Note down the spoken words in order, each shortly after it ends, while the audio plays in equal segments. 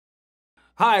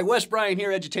Hi, Wes Bryan here,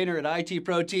 edutainer at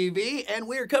ITProTV, and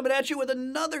we're coming at you with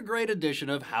another great edition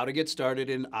of How to Get Started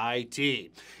in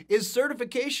IT. Is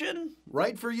certification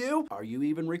right for you? Are you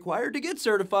even required to get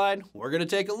certified? We're going to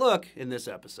take a look in this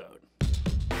episode.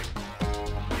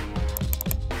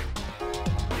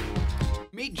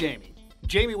 Meet Jamie.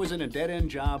 Jamie was in a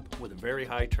dead-end job with a very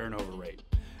high turnover rate.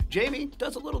 Jamie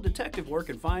does a little detective work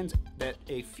and finds that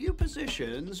a few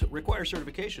positions require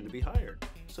certification to be hired.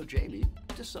 So Jamie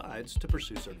decides to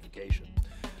pursue certification.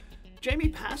 Jamie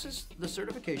passes the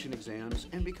certification exams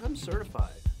and becomes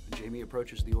certified. Jamie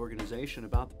approaches the organization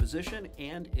about the position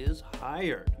and is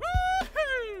hired.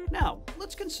 Now,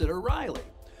 let's consider Riley.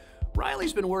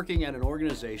 Riley's been working at an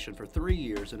organization for 3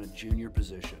 years in a junior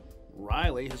position.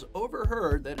 Riley has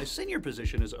overheard that a senior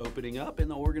position is opening up in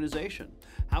the organization.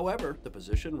 However, the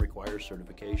position requires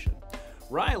certification.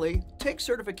 Riley takes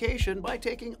certification by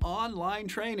taking online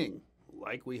training,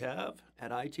 like we have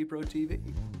at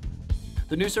ITProTV.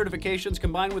 The new certifications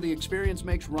combined with the experience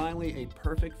makes Riley a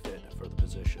perfect fit for the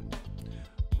position.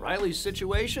 Riley's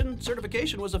situation,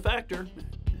 certification was a factor,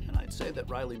 and I'd say that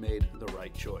Riley made the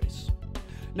right choice.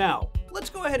 Now, let's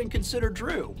go ahead and consider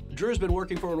Drew. Drew's been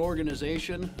working for an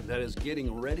organization that is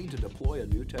getting ready to deploy a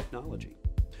new technology.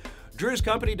 Drew's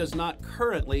company does not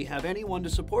currently have anyone to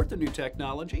support the new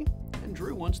technology, and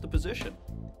Drew wants the position.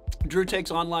 Drew takes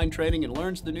online training and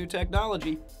learns the new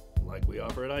technology, like we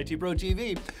offer at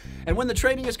ITProTV. And when the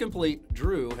training is complete,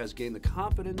 Drew has gained the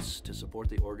confidence to support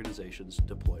the organization's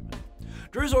deployment.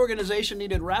 Drew's organization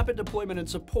needed rapid deployment and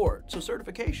support, so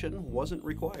certification wasn't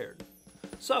required.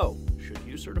 So, should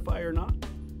you certify or not?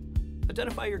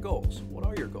 Identify your goals. What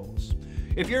are your goals?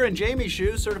 If you're in Jamie's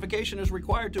shoes, certification is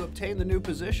required to obtain the new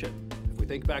position. If we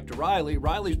think back to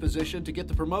Riley's position to get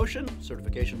the promotion,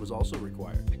 certification was also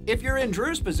required. If you're in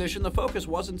Drew's position, the focus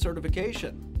wasn't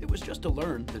certification. It was just to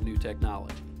learn the new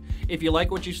technology. If you like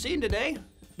what you've seen today,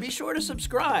 be sure to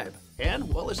subscribe.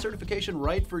 And, well, is certification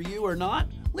right for you or not?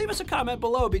 Leave us a comment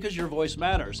below because your voice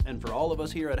matters. And for all of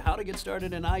us here at How to Get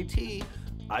Started in IT,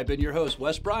 I've been your host,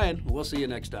 Wes Bryan. We'll see you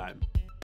next time.